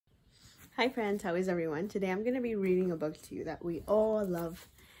Hi friends, how is everyone? Today I'm going to be reading a book to you that we all love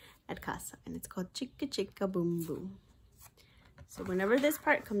at casa, and it's called Chicka Chicka Boom Boom. So whenever this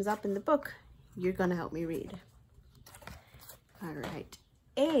part comes up in the book, you're going to help me read. Alright,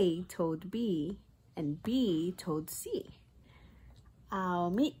 A told B and B told C, "I'll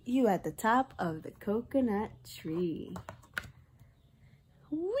meet you at the top of the coconut tree."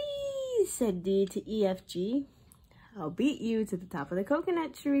 "Whee!" said D to E, F, G. "I'll beat you to the top of the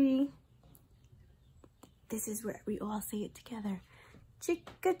coconut tree." This is where we all say it together.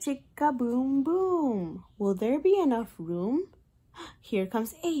 Chicka chicka boom boom. "Will there be enough room?" "Here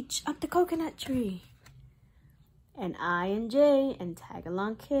comes H up the coconut tree." And I and J and tag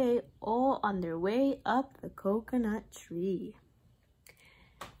along K, all on their way up the coconut tree.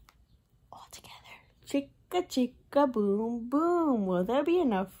 All together. Chicka chicka boom boom. "Will there be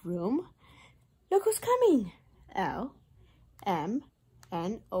enough room?" "Look who's coming." L, M,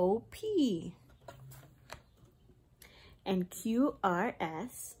 N, O, P. And Q, R,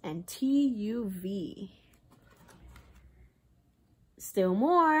 S, and T, U, V. Still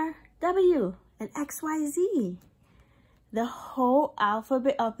more, W, and X, Y, Z. The whole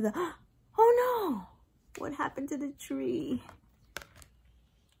alphabet of the... Oh no! What happened to the tree?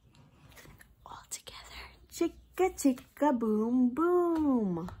 All together. Chicka chicka boom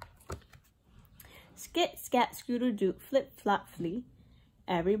boom. Skit, scat, scooter, doot, flip, flop, flee.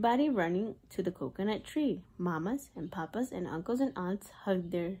 Everybody running to the coconut tree. Mamas and papas and uncles and aunts hug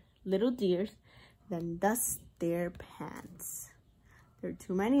their little dears, then dust their pants. There are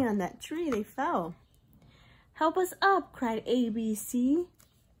too many on that tree, they fell. "Help us up," cried A, B, C.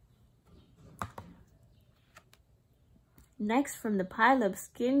 Next from the pile of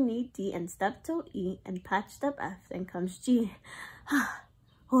skin, knee, D, and stub-toe, E, and patched up F, then comes G.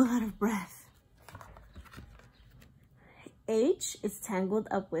 Whole lot of breath. H is tangled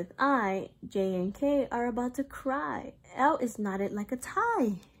up with I. J and K are about to cry. L is knotted like a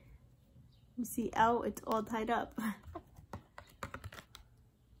tie. You see L, it's all tied up.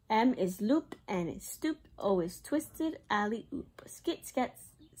 M is looped and is stooped. O is twisted, alley-oop. Skit,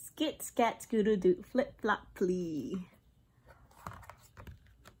 scat, scooter, doot, flip, flop, plee.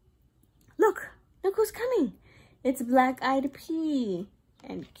 Look who's coming. It's black-eyed P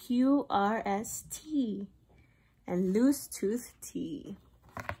and Q, R, S, T. And loose tooth T.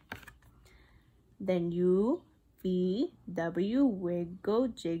 Then U, V, W, wiggle,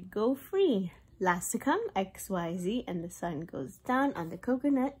 jiggle, free. Last to come, X, Y, Z, and the sun goes down on the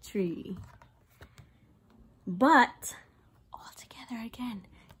coconut tree. But, all together again.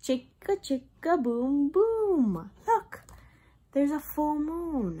 Chicka chicka boom boom. Look, there's a full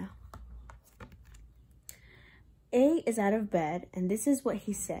moon. A is out of bed, and this is what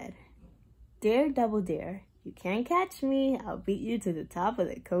he said. "Dare, double dare. You can't catch me. I'll beat you to the top of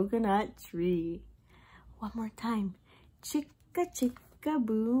the coconut tree." One more time. Chicka chicka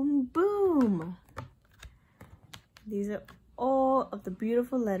boom boom. These are all of the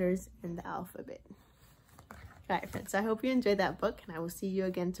beautiful letters in the alphabet. Alright friends, I hope you enjoyed that book, and I will see you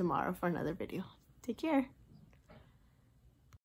again tomorrow for another video. Take care.